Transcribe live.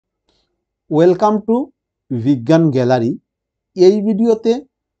Welcome to বিজ্ঞান gallery. এই ভিডিওতে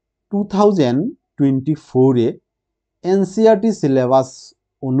 2024 এনসিইআরটি সিলেবাস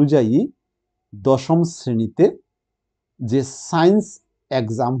অনুযায়ী দশম শ্রেণীতে যে সায়েন্স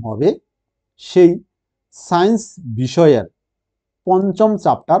এক্সাম হবে সেই সায়েন্স বিষয়ের পঞ্চম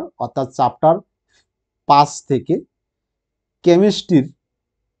চ্যাপ্টার অর্থাৎ চ্যাপ্টার 5 থেকে কেমিস্ট্রির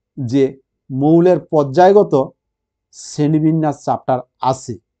যে মৌলের পর্যায়গত শ্রেণীবিন্যাস চ্যাপ্টার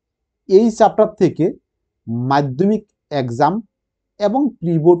আছে এই চ্যাপ্টার থেকে মাধ্যমিক এক্সাম এবং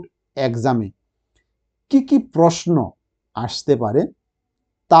প্রি বোর্ড এক্সামে কি প্রশ্ন আসতে পারে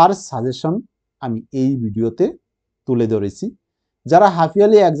তার সাজেশন আমি এই ভিডিওতে তুলে ধরেছি। যারা হাফ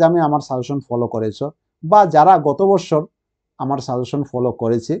ইয়ারলি এক্সামে আমার সাজেশন ফলো করেছো বা যারা গত বছর আমার সাজেশন ফলো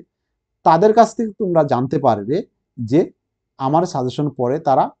করেছে তাদের কাছ থেকে তোমরা জানতে পারবে যে আমার সাজেশন পড়ে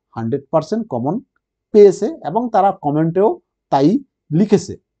তারা 100% কমন পেয়েছে এবং তারা কমেন্টেও তাই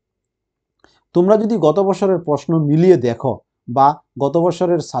লিখেছে। তোমরা যদি গত বছরের প্রশ্ন মিলিয়ে দেখো বা গত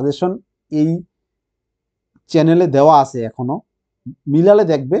বছরের সাজেশন এই চ্যানেলে দেওয়া আছে এখনো মিলালে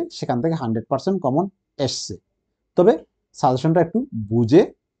দেখবে সেখান থেকে 100% কমন এসছে। তবে সাজেশনটা একটু বুঝে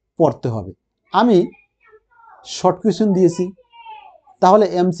পড়তে হবে। আমি শর্ট কোয়েশ্চেন দিয়েছি, তাহলে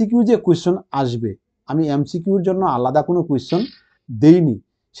এমসিকিউ যে কোয়েশ্চেন আসবে আমি এমসিকিউর জন্য আলাদা কোনো কোয়েশ্চেন দেইনি,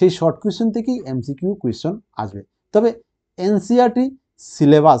 সেই শর্ট কোয়েশ্চেন থেকেই এমসিকিউ কোয়েশ্চেন আসবে। তবে এনসিইআরটি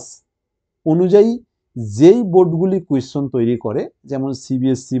সিলেবাস অনুযায়ী যেই বোর্ডগুলি কোয়েশ্চেন তৈরি করে যেমন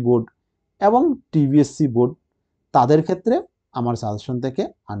সিবিএসসি বোর্ড এবং টিবিএসসি বোর্ড তাদের ক্ষেত্রে আমার সাজেশন থেকে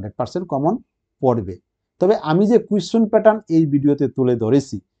 100% কমন পড়বে। তবে আমি যে কোয়েশ্চেন প্যাটার্ন এই ভিডিওতে তুলে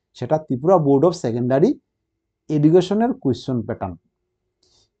ধরেছি সেটা ত্রিপুরা বোর্ড অফ সেকেন্ডারি এডুকেশনের question pattern.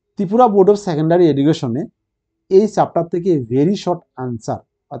 Tripura board of secondary এডুকেশনে এই চ্যাপ্টার থেকে ভেরি শর্ট আনসার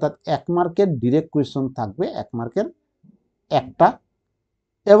অর্থাৎ 1 মার্কের ডিরেক্ট কোয়েশ্চেন থাকবে 1 মার্কের একটা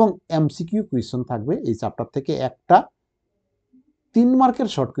এবং এমসিকিউ কোয়েশ্চেন থাকবে এই চ্যাপ্টার থেকে একটা, 3 মার্কের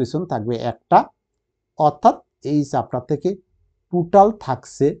শর্ট কোয়েশ্চেন থাকবে একটা, অর্থাৎ এই চ্যাপ্টার থেকে টোটাল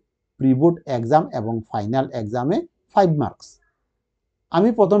থাকছে প্রি বোর্ড এক্সাম এবং ফাইনাল এক্সামে 5 মার্কস। আমি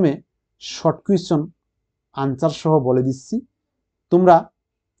প্রথমে শর্ট কোয়েশ্চেন আনসার সহ বলে দিচ্ছি, তোমরা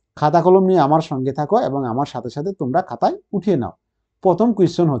খাতা কলম নিয়ে আমার সঙ্গে থাকো এবং আমার সাথে সাথে তোমরা খাতায় উঠিয়ে নাও। প্রথম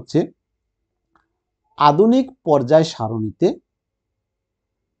কোয়েশ্চেন হচ্ছে আধুনিক পর্যায় সারণীতে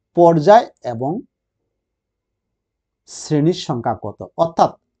পর্যায় এবং শ্রেণীর সংখ্যা কত?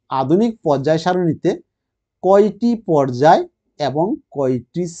 অর্থাৎ আধুনিক পর্যায় সারণীতে কয়টি পর্যায় এবং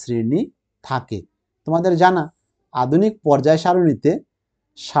কয়টি শ্রেণী থাকে? তোমাদের জানা আধুনিক পর্যায় সারণীতে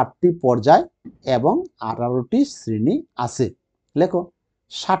 7টি পর্যায় এবং 18টি শ্রেণী আছে। লেখো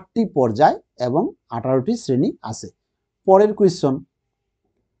 7টি পর্যায় এবং 18টি শ্রেণী আছে। পরের কোয়েশ্চন,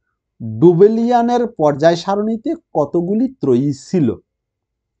 ডুবেলিয়ানের পর্যায় সারণীতে কতগুলি ত্রয়ী ছিল?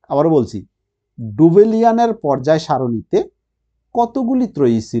 আবার বলছি, ডুবেলিয়ানের পর্যায় সারণীতে কতগুলি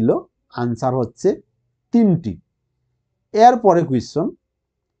ত্রয়ী ছিল? আনসার হচ্ছে 3টি। এরপরে কোয়েশ্চন,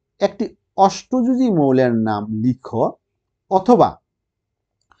 একটি অষ্টযোজী মৌলের নাম লিখো অথবা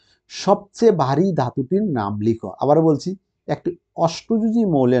সবচেয়ে ভারী ধাতুটির নাম লিখো। আবার বলছি, একটি অষ্টযোজী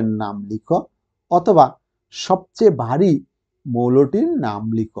মৌলের নাম লিখো অথবা সবচেয়ে ভারী মৌলটির নাম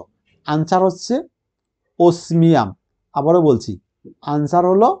লিখো। আনসার হচ্ছে ওসমিয়াম। আবারও বলছি, আনসার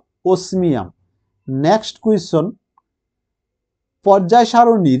হলো ওসমিয়াম। নেক্সট কোয়েশ্চন, পর্যায়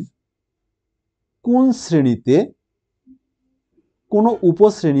সারণীর কোন শ্রেণীতে কোনো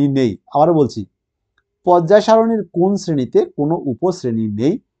উপশ্রেণী নেই? আবার বলছি, পর্যায় সারণীর কোন শ্রেণীতে কোনো উপশ্রেণী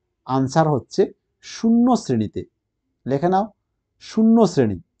নেই? আনসার হচ্ছে 0 শ্রেণীতে। লেখে নাও 0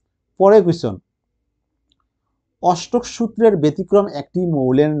 শ্রেণী। পরে কোয়েশ্চন, অষ্টক সূত্রের ব্যতিক্রম একটি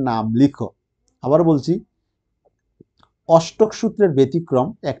মৌলের নাম লিখো। আবার বলছি, অষ্টক সূত্রের ব্যতিক্রম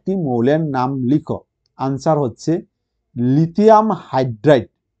একটি মৌলের নাম লিখো। আনসার হচ্ছে লিথিয়াম হাইড্রাইড।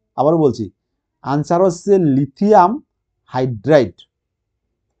 আবার বলছি, আনসার হচ্ছে লিথিয়াম হাইড্রাইড,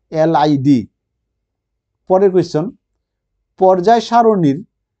 LID। পরের কোয়েশ্চন, পর্যায় সারণীর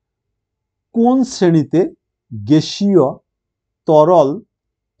কোন শ্রেণীতে গ্যাসীয়, তরল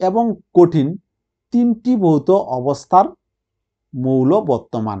এবং কঠিন 3টি ভৌত অবস্থার মৌল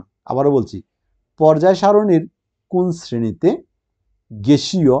বর্তমান? আবারও বলছি, পর্যায় সারণীর কোন শ্রেণীতে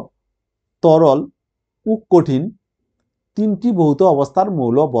গ্যাসীয়, তরল ও কঠিন 3টি ভৌত অবস্থার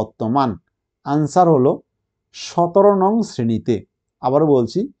মৌল বর্তমান? আনসার হলো 17 নং শ্রেণীতে। আবারও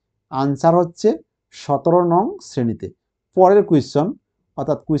বলছি, আনসার হচ্ছে 17 নং শ্রেণীতে। পরের কোয়েশ্চন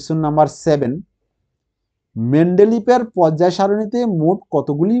অর্থাৎ কোয়েশ্চন নাম্বার 7, মেন্ডেলিপের পর্যায় সারণীতে মোট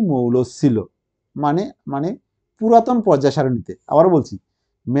কতগুলি মৌল ছিল? মানে পুরাতন পর্যায় সারণীতে। আবার বলছি,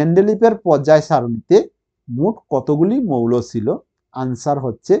 মেন্ডেলিপের পর্যায় সারণীতে মোট কতগুলি মৌল ছিল? আনসার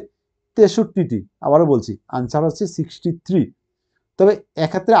হচ্ছে 63টি। আবারও বলছি, আনসার হচ্ছে 63। তবে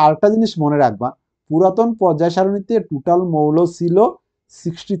এক্ষেত্রে আরেকটা জিনিস মনে রাখবা, পুরাতন পর্যায় সারণীতে টোটাল মৌল ছিল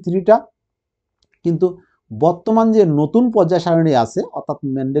 63টা, কিন্তু বর্তমান যে নতুন পর্যায় সারণী আছে অর্থাৎ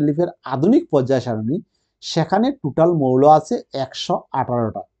মেন্ডেলিভের আধুনিক পর্যায় সারণী, সেখানে টোটাল মৌল আছে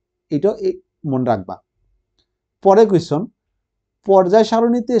 118টা। এটাও মনে রাখবা। পরে কোয়েশ্চন, পর্যায়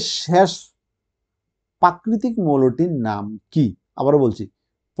সারণীতে শেষ প্রাকৃতিক মৌলটির নাম কি? আবারও বলছি,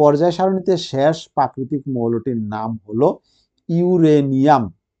 পর্যায় সারণীতে শেষ প্রাকৃতিক মৌলটির নাম হলো ইউরেনিয়াম।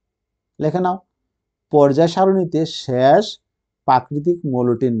 লেখে নাও, পর্যায় সারণীতে শেষ প্রাকৃতিক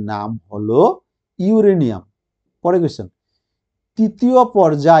মৌলটির নাম হলো ইউরেনিয়াম। পরে কোয়েশ্চন,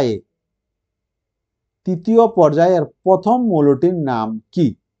 তৃতীয় পর্যায়ের প্রথম মৌলটির নাম কি?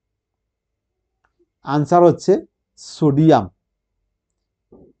 আনসার হচ্ছে সোডিয়াম।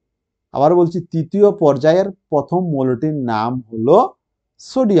 আবার বলছি, তৃতীয় পর্যায়ের প্রথম মৌলটির নাম হলো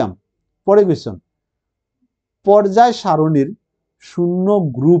সোডিয়াম। পরে কোয়েশ্চন, পর্যায় সারণীর শূন্য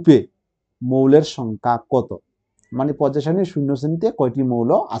গ্রুপে মৌলের সংখ্যা কত? মানে পর্যায় সারণীর শূন্য শ্রেণীতে কয়টি মৌল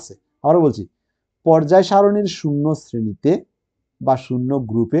আছে? আবার বলছি, পর্যায় সারণীর শূন্য শ্রেণীতে বা শূন্য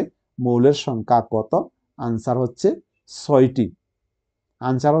গ্রুপে মৌলের সংখ্যা কত? আনসার হচ্ছে 6টি।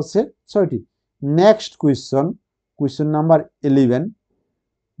 আনসার হচ্ছে 6টি। নেক্সট কোয়েশ্চন, কোয়েশ্চন নাম্বার 11,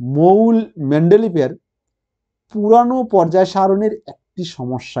 মেন্ডেলিভের পুরানো পর্যায় সারণীর একটি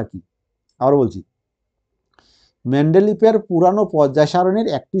সমস্যা কি? আবার বলছি, মেন্ডেলিভের পুরানো পর্যায় সারণীর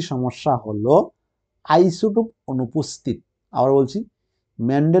একটি সমস্যা হলো আইসোটোপ অনুপস্থিত। আবার বলছি,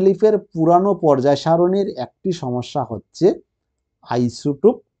 মেন্ডেলিভের পুরানো পর্যায় সারণীর একটি সমস্যা হচ্ছে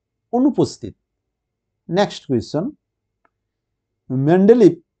আইসোটোপ অনুপস্থিত। নেক্সট কোয়েশ্চন,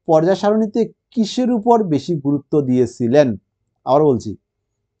 মেন্ডেলিভ পর্যায় সারণীতে কিসের উপর বেশি গুরুত্ব দিয়েছিলেন? আবার বলছি,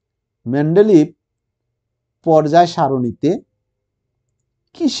 মেন্ডেলিভ পর্যায় সারণীতে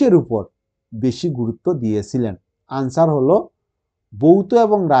কিসের উপর বেশি গুরুত্ব দিয়েছিলেন? আনসার হলো ভৌত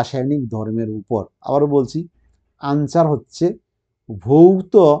এবং রাসায়নিক ধর্মের উপর। আবার বলছি, আনসার হচ্ছে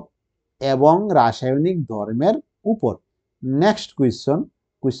ভৌত এবং রাসায়নিক ধর্মের উপর। নেক্সট কোয়েশ্চন,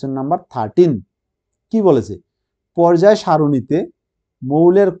 কোয়েশ্চন নাম্বার 13, কি বলেছে? পর্যায় সারণীতে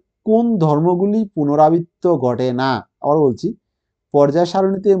মৌলের কোন ধর্মগুলি পুনরাবৃত্ত ঘটে না? আবার বলছি, পর্যায়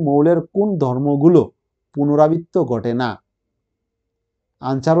সারণীতে মৌলের কোন ধর্মগুলো পুনরাবৃত্ত ঘটে না?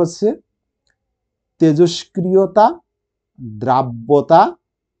 আনসার হচ্ছে তেজস্ক্রিয়তা, দ্রাব্যতা,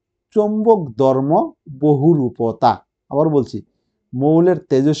 চৌম্বক ধর্ম, বহুরূপতা। আবার বলছি, মৌলের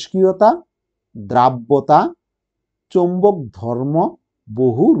তেজস্ক্রিয়তা, দ্রাব্যতা, চৌম্বক ধর্ম,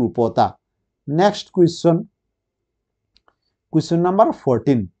 বহুরূপতা। নেক্সট কোয়েশ্চন, কোয়েশ্চন নাম্বার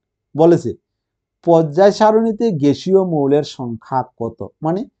 14 বলেছে পর্যায় সারণীতে গ্যাসীয় মৌলের সংখ্যা কত?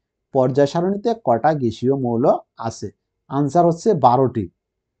 মানে পর্যায় সারণীতে কটা গ্যাসীয় মৌল আছে? আনসার হচ্ছে 12টি।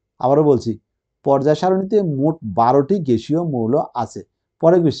 আবারও বলছি, পর্যায় সারণীতে মোট 12টি গ্যাসীয় মৌল আছে।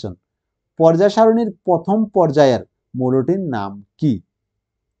 পরে কোয়েশ্চন, পর্যায় সারণীর প্রথম পর্যায়ের মৌলটির নাম কি?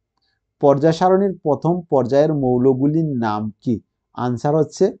 পর্যায় সারণীর প্রথম পর্যায়ের মৌলগুলির নাম কি? আনসার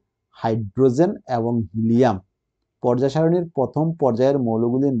হচ্ছে হাইড্রোজেন এবং হিলিয়াম। পর্যায় সারণীর প্রথম পর্যায়ের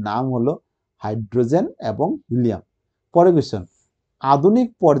মৌলগুলির নাম হলো হাইড্রোজেন এবং হিলিয়াম। পরে কোয়েশ্চন, আধুনিক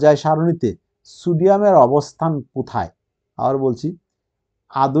পর্যায় সারণীতে সোডিয়ামের অবস্থান কোথায়? আবার বলছি,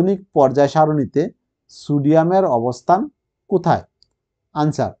 আধুনিক পর্যায় সারণীতে সোডিয়ামের অবস্থান কোথায়?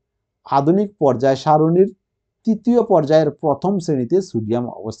 আনসার, আধুনিক পর্যায় সারণীর তৃতীয় পর্যায়ের প্রথম শ্রেণীতে সোডিয়াম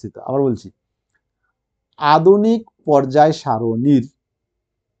অবস্থিত। আবার বলছি, আধুনিক পর্যায় সারণীর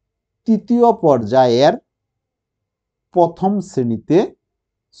তৃতীয় পর্যায়ের প্রথম শ্রেণীতে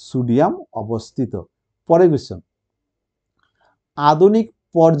সোডিয়াম অবস্থিত। পরে কোয়েশ্চন, আধুনিক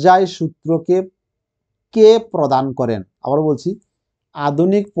পর্যায় সূত্রকে কে প্রদান করেন? আবার বলছি,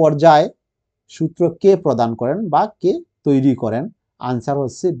 আধুনিক পর্যায় সূত্র কে প্রদান করেন বা কে তৈরি করেন? আনসার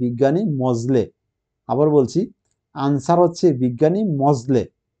হচ্ছে বিজ্ঞানী মজলে। আবার বলছি, আনসার হচ্ছে বিজ্ঞানী মজলে।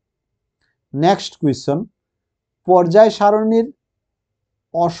 নেক্সট কোয়েশ্চন, পর্যায় সারণীর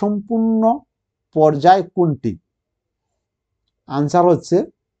অসম্পূর্ণ পর্যায় কোনটি? আনসার হচ্ছে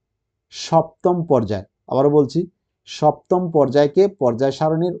সপ্তম পর্যায়। আবার বলছি, সপ্তম পর্যায়কে পর্যায়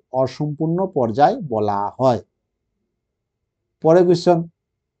সারণীর অসম্পূর্ণ পর্যায় বলা হয়। পরে কোয়েশ্চন,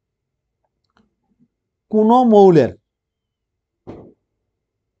 কোন মৌলের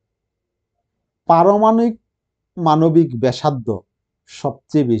পারমাণবিক মানবিক ব্যাসার্ধ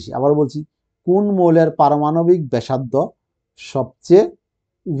সবচেয়ে বেশি? আবার বলছি, কোন মৌলের পারমাণবিক ব্যাসার্ধ সবচেয়ে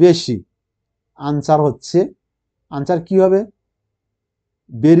বেশি? আনসার হচ্ছে, আনসার কি হবে?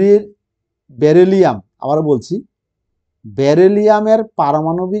 বেরিলিয়াম। আবার বলছি, বেরিলিয়ামের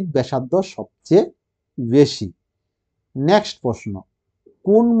পারমাণবিক ব্যাসার্ধ সবচেয়ে বেশি। নেক্সট প্রশ্ন,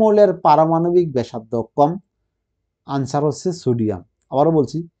 কোন মৌলের পারমাণবিক ব্যাসার্ধ কম? আনসার হচ্ছে সোডিয়াম। আবারও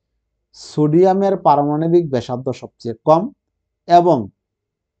বলছি, সোডিয়ামের পারমাণবিক ব্যাসার্ধ সবচেয়ে কম এবং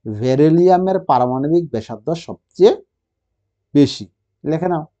বেরিলিয়ামের পারমাণবিক ব্যাসার্ধ সবচেয়ে বেশি। লিখে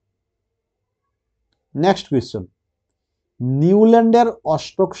নাও। নেক্সট কোয়েশ্চন, নিউল্যান্ডের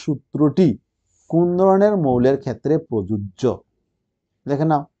অষ্টক সূত্রটি কোন ধরনের মৌলের ক্ষেত্রে প্রযোজ্য? দেখে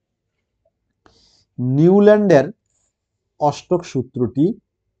নাও, নিউল্যান্ডের অষ্টক সূত্রটি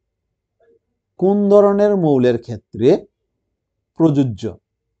কোন ধরনের মৌলের ক্ষেত্রে প্রযোজ্য?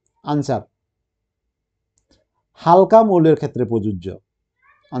 আনসার, হালকা মৌলের ক্ষেত্রে প্রযোজ্য।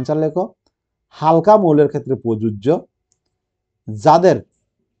 আনসার লেখো, হালকা মৌলের ক্ষেত্রে প্রযোজ্য, যাদের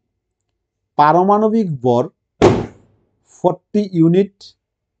পারমাণবিক ভর 40 ইউনিট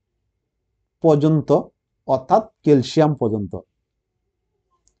পর্যন্ত, অর্থাৎ ক্যালসিয়াম পর্যন্ত।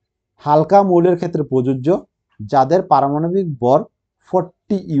 হালকা মৌলের ক্ষেত্রে প্রযোজ্য, যাদের পারমাণবিক ভর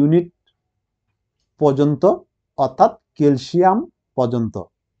 40 ইউনিট পর্যন্ত, অর্থাৎ ক্যালসিয়াম পর্যন্ত।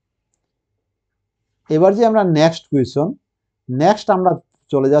 এবার যে আমরা নেক্সট আমরা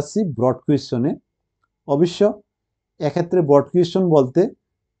চলে যাচ্ছি ব্রড কোয়েশ্চনে। অবশ্য এক্ষেত্রে ব্রড কোয়েশ্চন বলতে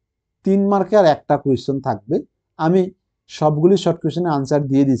 3 মার্কের একটা কোয়েশ্চন থাকবে। আমি সবগুলি শর্ট কোয়েশ্চনের আনসার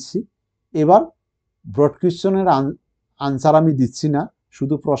দিয়ে দিচ্ছি। এবার ব্রড কোয়েশ্চনের আনসার আমি দিচ্ছি না,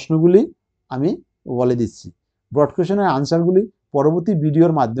 শুধু প্রশ্নগুলি আমি বলে দিচ্ছি। ব্রড কোয়েশ্চনের আনসারগুলি পরবর্তী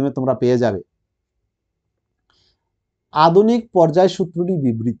ভিডিওর মাধ্যমে তোমরা পেয়ে যাবে। আধুনিক পর্যায় সূত্রটি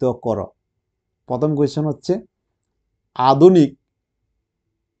বিবৃত করো। প্রথম কোয়েশ্চন হচ্ছে, আধুনিক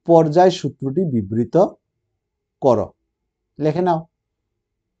পর্যায় সূত্রটি বিবৃত করো। লিখে নাও।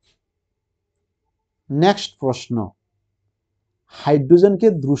 নেক্সট প্রশ্ন, হাইড্রোজেনকে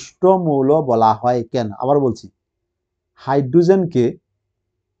দুষ্ট মৌল বলা হয় কেন? আবার বলছি, হাইড্রোজেনকে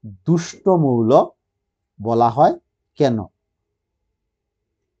দুষ্ট মৌল বলা হয় কেন?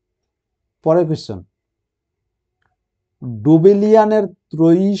 পরের কোয়েশ্চন, ডুবেলিয়ানের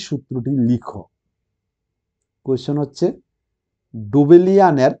ত্রয়ী সূত্রটি লিখো। কোয়েশ্চন হচ্ছে,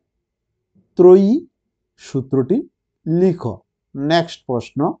 ডুবেলিয়ানের ত্রয়ী সূত্রটি লিখো। নেক্সট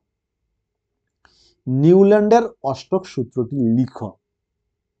প্রশ্ন, নিউল্যান্ডের অষ্টক সূত্রটি লিখো।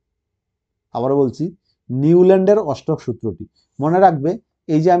 আবার বলছি, নিউল্যান্ডের অষ্টক সূত্রটি মনে রাখবে।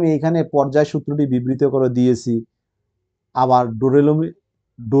 এই যে আমি এখানে পর্যায় সূত্রটি বিবৃত করে দিয়েছি, আবার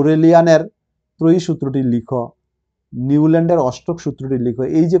ডোরেলিয়ানের ত্রয়ী সূত্রটি লিখো, নিউল্যান্ডের অষ্টক সূত্রটি লিখো।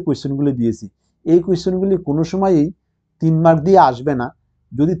 এই যে কোয়েশ্চেনগুলি দিয়েছি, এই কোয়েশ্চেনগুলি কোনো সময়ই 3 মার্ক দিয়ে আসবে না।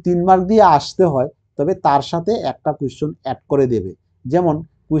 যদি 3 মার্ক দিয়ে আসতে হয় তবে তার সাথে একটা কোয়েশ্চেন অ্যাড করে দেবে। যেমন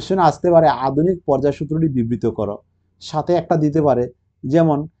কোয়েশ্চেন আসতে পারে আধুনিক পর্যায় সূত্রটি বিবৃত করো, সাথে একটা দিতে পারে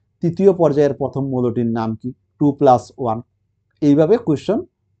যেমন তৃতীয় পর্যায়ের প্রথম মৌলটির নাম কি, 2+1। এইভাবে কোয়েশ্চেন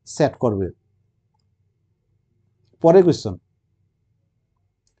সেট করবে। পরের কোয়েশ্চন,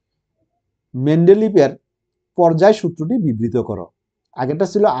 মেন্ডেলিভের পর্যায় সূত্রটি বিবৃত করো। আগেরটা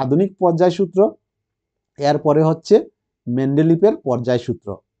ছিল আধুনিক পর্যায় সূত্র, এরপরে হচ্ছে মেন্ডেলিভের পর্যায় সূত্র।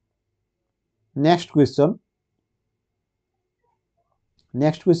 নেক্সট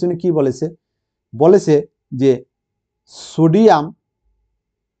কোয়েশ্চনে কি বলেছে? বলেছে যে সোডিয়াম,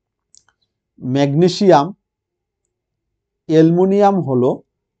 ম্যাগনেসিয়াম, অ্যালুমিনিয়াম হলো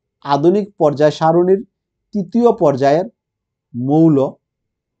আধুনিক পর্যায় সারণীর তৃতীয় পর্যায়ের মৌল,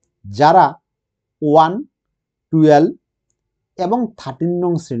 যারা 1, 12 এবং 13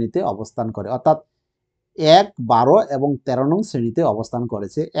 নং শ্রেণীতে অবস্থান করে। অর্থাৎ 1, 12 এবং 13 নং শ্রেণীতে অবস্থান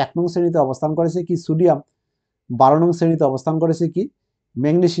করেছে। 1 নং শ্রেণীতে অবস্থান করেছে কি সোডিয়াম, 12 নং শ্রেণীতে অবস্থান করেছে কি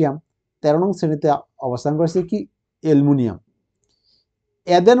ম্যাগনেসিয়াম, 13 নং শ্রেণীতে অবস্থান করেছে কি অ্যালুমিনিয়াম।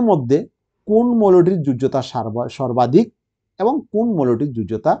 এদের মধ্যে কোন মৌলটির যোজ্যতা সর্বাধিক এবং কোন মৌলটির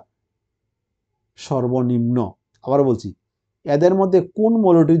যোজ্যতা সর্বনিম্ন? আবার বলছি, এদের মধ্যে কোন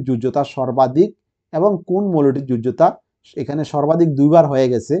মৌলটির যোজ্যতা সর্বাধিক এবং কোন মৌলটির যোজ্যতা, এখানে সর্বাধিক দুইবার হয়ে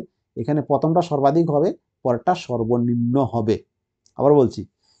গেছে, এখানে প্রথমটা সর্বাধিক হবে, পরেরটা সর্বনিম্ন হবে। আবার বলছি,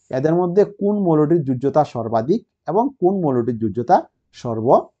 এদের মধ্যে কোন মৌলটির যোজ্যতা সর্বাধিক এবং কোন মৌলটির যোজ্যতা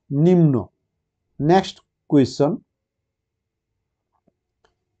সর্বনিম্ন। নেক্সট কোয়েশ্চন,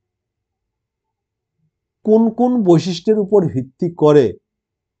 কোন কোন বৈশিষ্ট্যের উপর ভিত্তি করে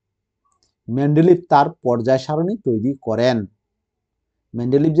মেন্ডেলিভ তার পর্যায় সারণী তৈরি করেন?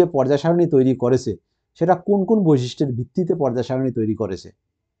 মেন্ডেলিভ যে পর্যায় সারণী তৈরি করেছে সেটা কোন কোন বৈশিষ্ট্যের ভিত্তিতে পর্যায় সারণী তৈরি করেছে?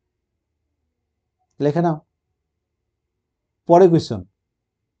 লেখে নাও। পরে কোয়েশ্চন,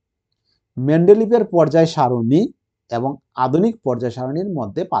 মেন্ডেলিভের পর্যায় সারণী এবং আধুনিক পর্যায় সারণীর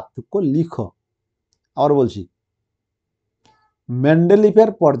মধ্যে পার্থক্য লিখো। আবার বলছি, মেন্ডেলিভের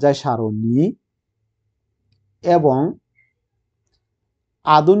পর্যায় সারণী এবং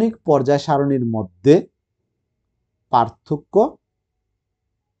আধুনিক পর্যায় সারণীর মধ্যে পার্থক্য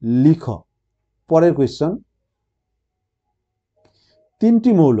লিখো। পরের কোয়েশ্চন,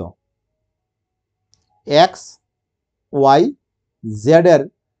 তিনটি মৌল এক্স, ওয়াই, জেড এর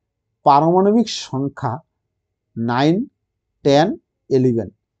পারমাণবিক সংখ্যা 9, 10, 11,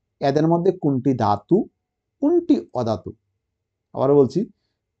 এদের মধ্যে কোনটি ধাতু, কোনটি অধাতু? আবার বলছি,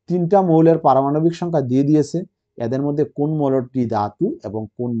 তিনটা মৌলের পারমাণবিক সংখ্যা দিয়ে দিয়েছে, এদের মধ্যে কোন মৌলটি ধাতু এবং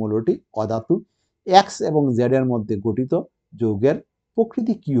কোন মৌলটি অধাতু, এক্স এবং জেড এর মধ্যে গঠিত যৌগের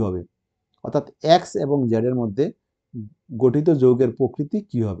প্রকৃতি কি হবে, অর্থাৎ এক্স এবং জেড এর মধ্যে গঠিত যৌগের প্রকৃতি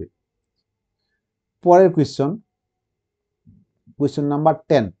কি হবে। পরের কোয়েশ্চন নাম্বার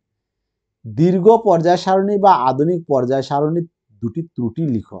 10, দীর্ঘ পর্যায় সারণী বা আধুনিক পর্যায় সারণীর দুটি ত্রুটি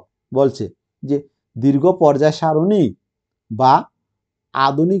লিখো। বলছে যে দীর্ঘ পর্যায় সারণী বা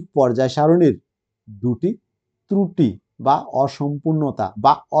আধুনিক পর্যায় সারণীর দুটি ত্রুটি বা অসম্পূর্ণতা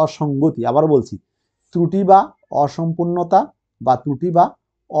বা অসঙ্গতি, আবার বলছি ত্রুটি বা অসম্পূর্ণতা বা ত্রুটি বা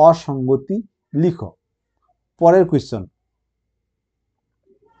অসঙ্গতি লিখো। পরের কোয়েশ্চন,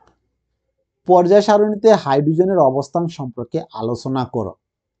 পর্যায় সারণীতে হাইড্রোজেনের অবস্থান সম্পর্কে আলোচনা করো।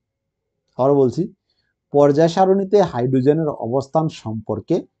 আবার বলছি, পর্যায় সারণীতে হাইড্রোজেনের অবস্থান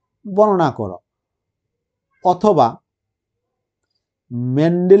সম্পর্কে বর্ণনা করো, অথবা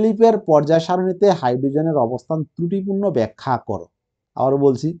মেন্ডেলিভের পর্যায় সারণীতে হাইড্রোজেনের অবস্থান ত্রুটিপূর্ণ ব্যাখ্যা করো। আবার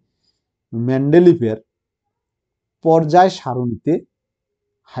বলছি, মেন্ডেলিভের পর্যায় সারণীতে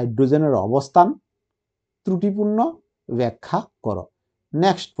হাইড্রোজেনের অবস্থান ত্রুটিপূর্ণ ব্যাখ্যা করো।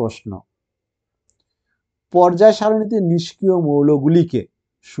 নেক্সট প্রশ্ন, পর্যায় সারণীতে নিষ্ক্রিয় মৌলগুলিকে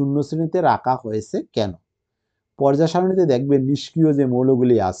শূন্য শ্রেণীতে রাখা হয়েছে কেন? পর্যায় সারণীতে দেখবে নিষ্ক্রিয় যে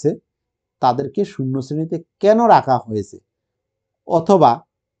মৌলগুলি আছে তাদেরকে শূন্য শ্রেণীতে কেন রাখা হয়েছে, অথবা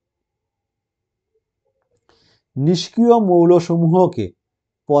নিষ্ক্রিয় মৌলসমূহকে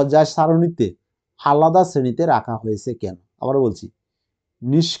পর্যায় সারণীতে আলাদা শ্রেণীতে রাখা হয়েছে কেন? আবার বলছি,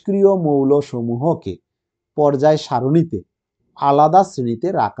 নিষ্ক্রিয় মৌলসমূহকে পর্যায় সারণীতে আলাদা শ্রেণীতে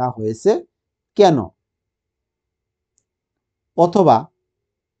রাখা হয়েছে কেন? অথবা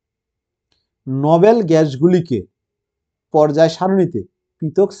নোবেল গ্যাসগুলিকে পর্যায় সারণীতে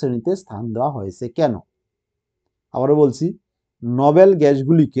পৃথক শ্রেণীতে স্থান দেওয়া হয়েছে কেন? আবারও বলছি, নোবেল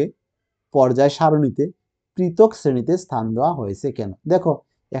গ্যাসগুলিকে পর্যায় সারণীতে পৃথক শ্রেণীতে স্থান দেওয়া হয়েছে কেন? দেখো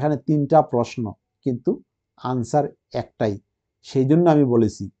এখানে তিনটা প্রশ্ন, কিন্তু আনসার একটাই। সেই জন্য আমি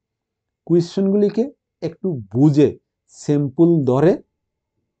বলেছি কোয়েশ্চনগুলিকে একটু বুঝে স্যাম্পল ধরে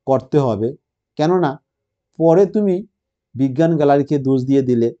করতে হবে, কেননা পরে তুমি বিজ্ঞান গ্যালারিকে দোষ দিয়ে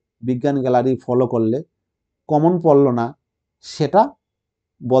দিলে, বিজ্ঞান গ্যালারি ফলো করলে কমন পড়লো না সেটা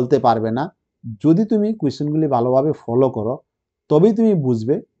বলতে পারবে না। যদি তুমি কোয়েশ্চনগুলি ভালোভাবে ফলো করো তবেই তুমি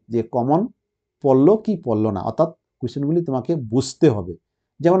বুঝবে যে কমন পড়লো কি পড়লো না, অর্থাৎ কোয়েশ্চনগুলি তোমাকে বুঝতে হবে।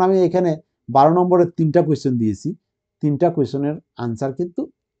 যেমন আমি এখানে 12 নম্বরের 3টা কোয়েশ্চন দিয়েছি, 3টা কোয়েশ্চনের আনসার কিন্তু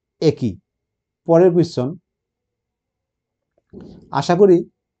একই। পরের কোয়েশ্চন, আশা করি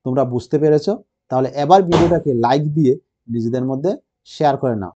তোমরা বুঝতে পেরেছো। তাহলে এবার ভিডিওটাকে লাইক দিয়ে নিজেদের মধ্যে শেয়ার করে নাও।